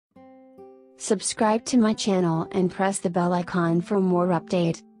Subscribe to my channel and press the bell icon for more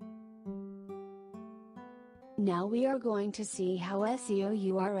update. Now we are going to see how SEO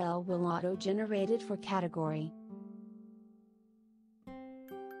URL will auto-generate it for category.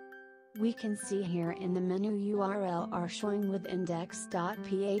 We can see here in the menu URL are showing with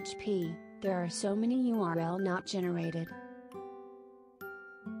index.php, there are so many URL not generated.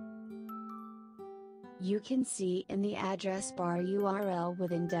 You can see in the address bar URL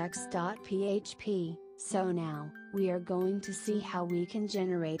with index.php, so now, we are going to see how we can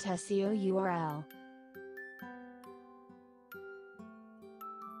generate SEO URL.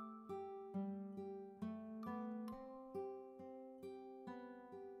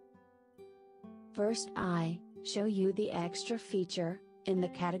 First I show you the extra feature in the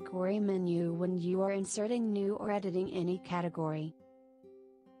category menu when you are inserting new or editing any category.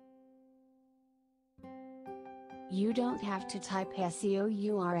 You don't have to type SEO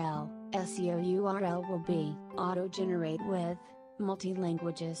URL. SEO URL will be auto-generate with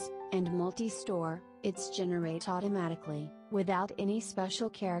multi-languages and multi-store. It's generate automatically without any special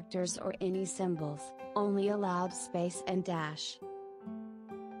characters or any symbols, only allowed space and dash.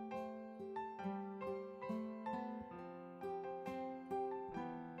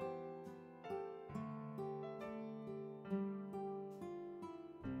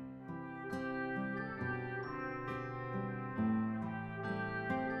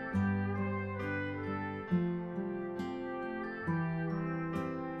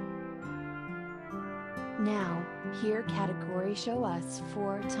 Now, here category show us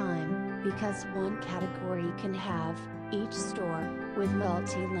for time, because one category can have each store with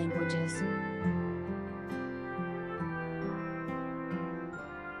multi-languages.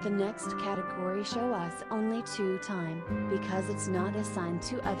 The next category show us only 2 time, because it's not assigned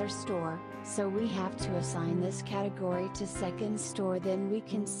to other store, so we have to assign this category to second store, then we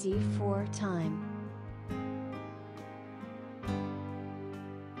can see 4 time.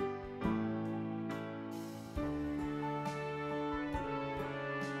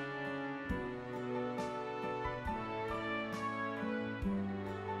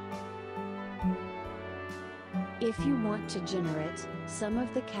 If you want to generate some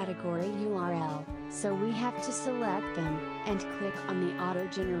of the category URL, so we have to select them, and click on the Auto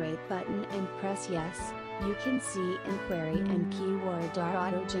Generate button and press Yes. You can see inquiry and keyword are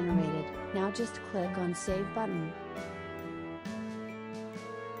auto generated. Now just click on Save button.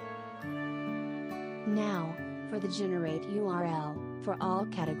 Now, for the Generate URL, for all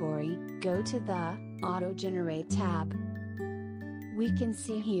category, go to the Auto Generate tab. We can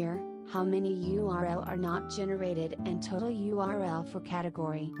see here how many URL are not generated and total URL for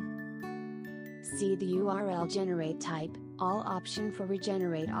category. See the URL generate type, all option for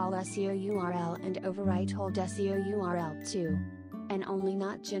regenerate all SEO URL and overwrite old SEO URL too. And only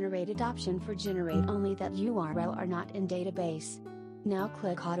not generated option for generate only that URL are not in database. Now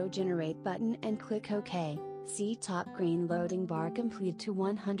click auto generate button and click OK. See top green loading bar complete to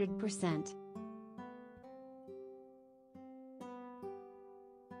 100%.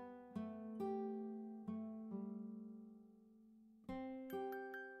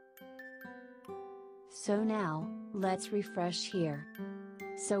 So now, let's refresh here.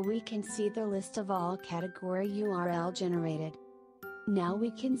 So we can see the list of all category URL generated. Now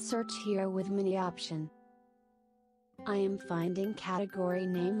we can search here with many option. I am finding category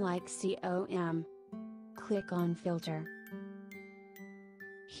name like SEO. Click on filter.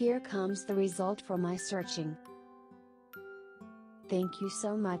 Here comes the result for my searching. Thank you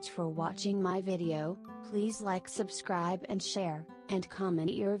so much for watching my video. Please like, subscribe and share, and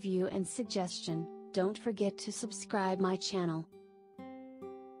comment your view and suggestion. Don't forget to subscribe my channel.